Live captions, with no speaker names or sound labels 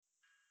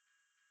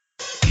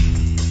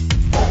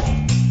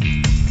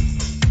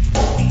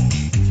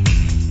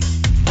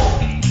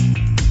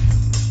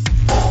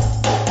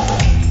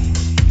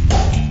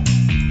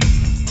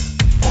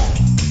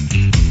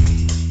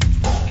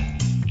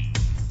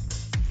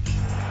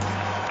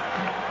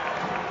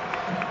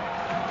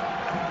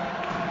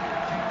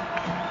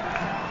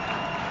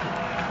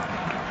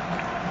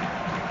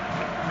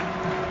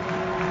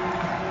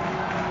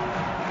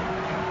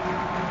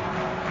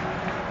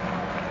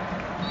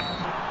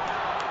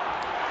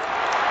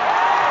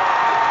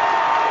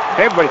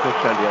Hey everybody, Coach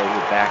John Daly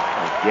here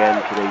back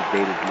again. Today's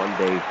date is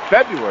Monday,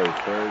 February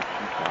 3rd,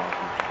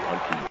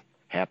 2020.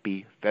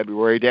 Happy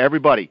February to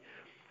everybody.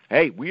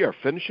 Hey, we are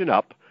finishing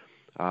up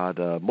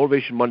the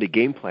Motivation Monday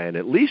game plan,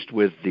 at least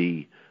with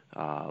the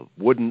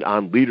Wooden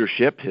on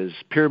leadership, his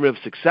pyramid of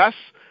success,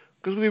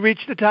 because we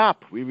reached the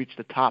top. We reached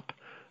the top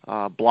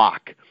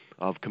block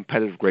of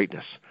competitive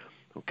greatness.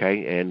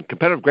 Okay, and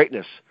competitive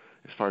greatness,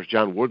 as far as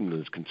John Wooden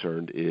is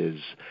concerned, is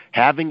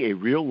having a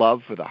real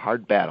love for the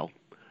hard battle,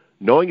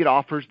 knowing it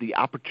offers the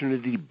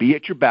opportunity to be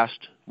at your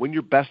best when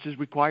your best is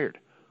required.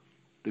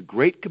 The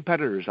great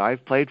competitors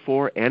I've played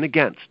for and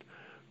against,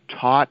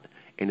 taught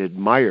and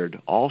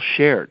admired, all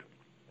shared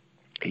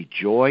a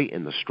joy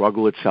in the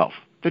struggle itself,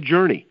 the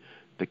journey,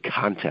 the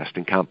contest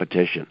and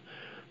competition.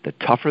 The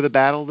tougher the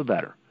battle, the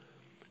better.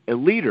 A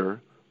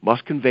leader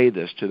must convey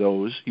this to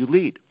those you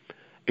lead.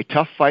 A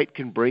tough fight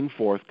can bring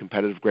forth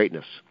competitive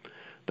greatness.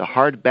 The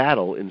hard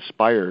battle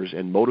inspires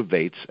and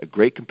motivates a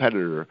great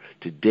competitor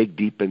to dig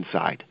deep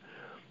inside.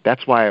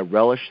 That's why I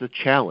relish the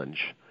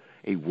challenge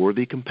a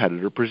worthy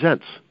competitor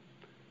presents.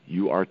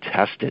 You are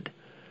tested.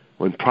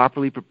 When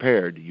properly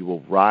prepared, you will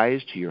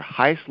rise to your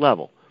highest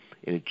level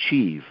and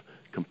achieve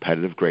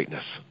competitive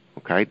greatness.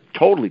 Okay?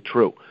 Totally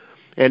true.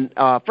 And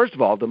first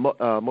of all, the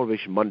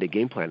Motivation Monday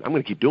game plan, I'm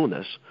going to keep doing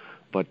this,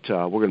 but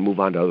we're going to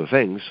move on to other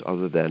things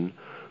other than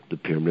the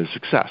pyramid of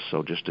success.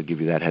 So just to give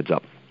you that heads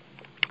up.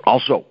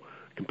 Also,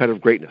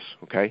 competitive greatness.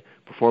 Okay?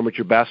 Perform at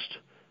your best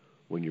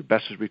when your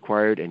best is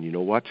required, and you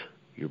know what?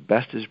 Your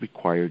best is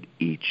required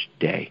each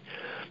day.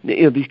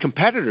 You know, these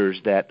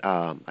competitors that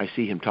I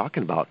see him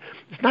talking about,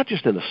 it's not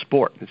just in the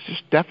sport. It's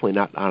just definitely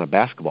not on a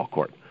basketball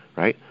court,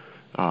 right?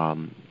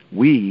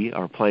 We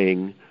are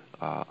playing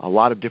a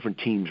lot of different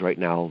teams right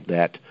now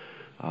that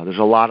there's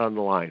a lot on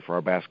the line for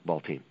our basketball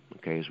team.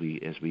 Okay, as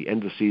we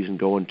end the season,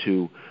 go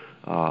into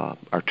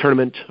our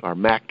tournament, our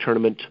MAC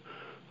tournament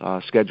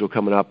schedule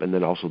coming up, and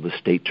then also the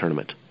state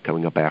tournament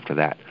coming up after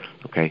that.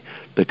 Okay,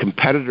 the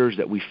competitors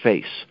that we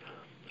face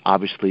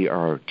obviously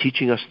are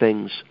teaching us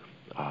things.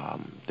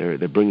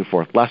 They're bringing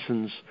forth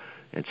lessons,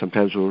 and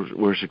sometimes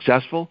we're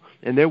successful,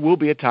 and there will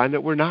be a time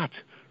that we're not,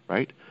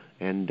 right?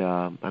 And,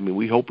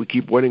 we hope we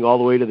keep winning all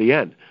the way to the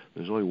end.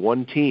 There's only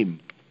one team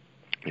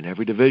in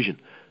every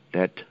division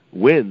that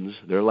wins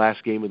their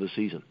last game of the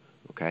season,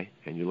 okay?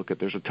 And you look at,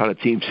 there's a ton of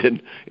teams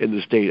in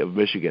the state of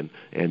Michigan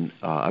and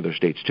other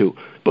states too.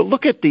 But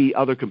look at the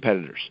other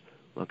competitors,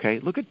 okay?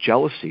 Look at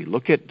jealousy.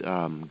 Look at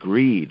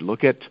greed.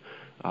 Look at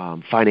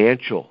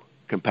financial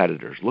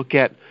competitors. Look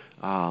at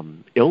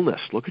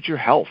illness. Look at your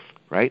health,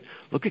 right?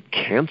 Look at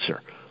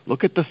cancer.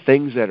 Look at the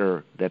things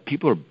that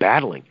people are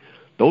battling.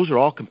 Those are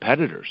all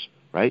competitors,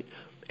 right?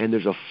 And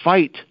there's a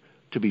fight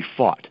to be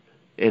fought,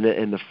 and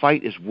the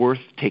fight is worth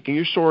taking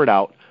your sword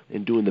out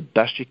and doing the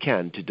best you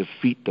can to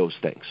defeat those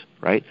things,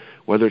 right?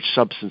 Whether it's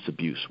substance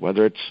abuse,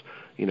 whether it's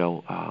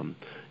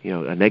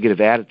a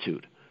negative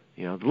attitude,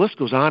 the list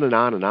goes on and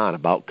on and on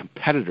about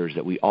competitors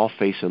that we all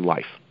face in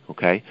life.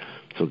 Okay,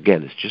 so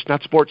again, it's just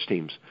not sports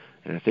teams.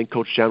 And I think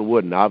Coach John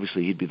Wooden,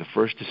 obviously, he'd be the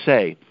first to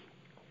say,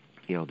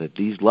 that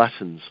these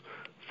lessons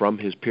from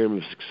his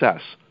pyramid of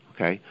success,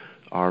 okay,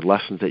 are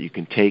lessons that you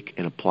can take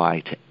and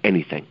apply to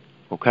anything,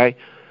 okay?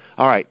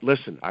 All right,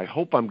 listen, I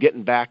hope I'm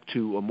getting back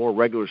to a more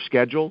regular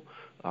schedule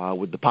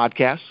with the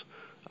podcast.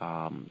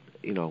 I've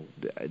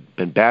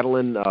been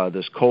battling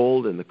this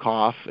cold and the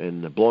cough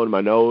and blowing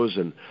my nose,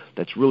 and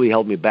that's really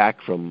held me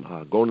back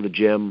from going to the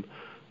gym,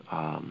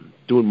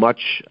 doing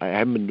much. I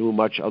haven't been doing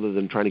much other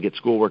than trying to get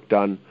schoolwork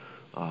done.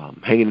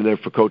 Hanging in there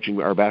for coaching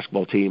our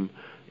basketball team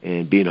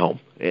and being home.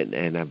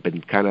 And I've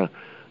been kind of,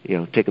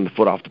 taking the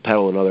foot off the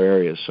pedal in other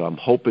areas. So I'm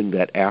hoping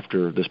that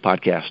after this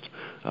podcast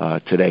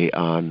today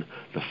on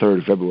the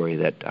 3rd of February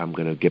that I'm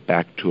going to get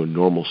back to a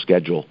normal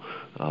schedule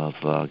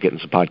of getting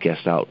some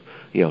podcasts out,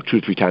 2 or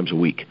 3 times a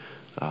week.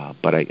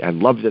 But I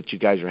love that you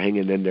guys are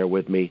hanging in there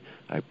with me.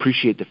 I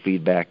appreciate the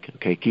feedback.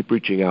 Okay, keep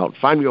reaching out.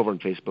 Find me over on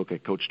Facebook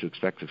at Coach to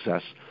Expect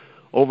Success,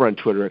 over on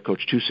Twitter at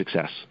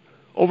Coach2Success.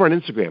 Over on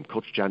Instagram,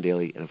 Coach John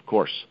Daly, and of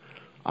course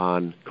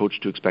on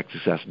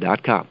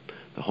CoachToExpectSuccess.com.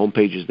 The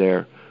homepage is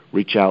there.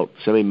 Reach out,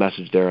 send me a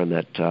message there on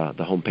that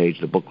the homepage.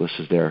 The book list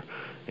is there.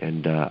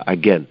 And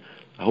again,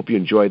 I hope you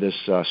enjoy this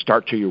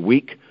start to your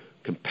week.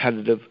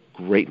 Competitive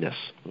greatness.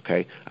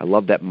 Okay, I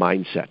love that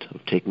mindset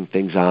of taking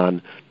things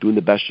on, doing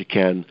the best you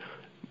can,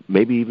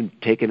 maybe even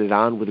taking it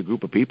on with a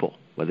group of people,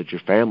 whether it's your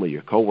family,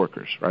 your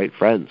coworkers, right,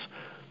 friends,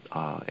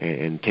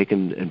 and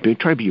trying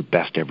to be your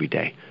best every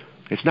day.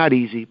 It's not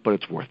easy, but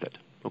it's worth it.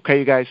 Okay,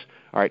 you guys?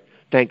 All right,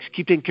 thanks.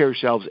 Keep taking care of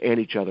yourselves and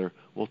each other.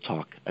 We'll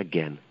talk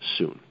again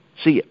soon.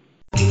 See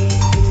ya.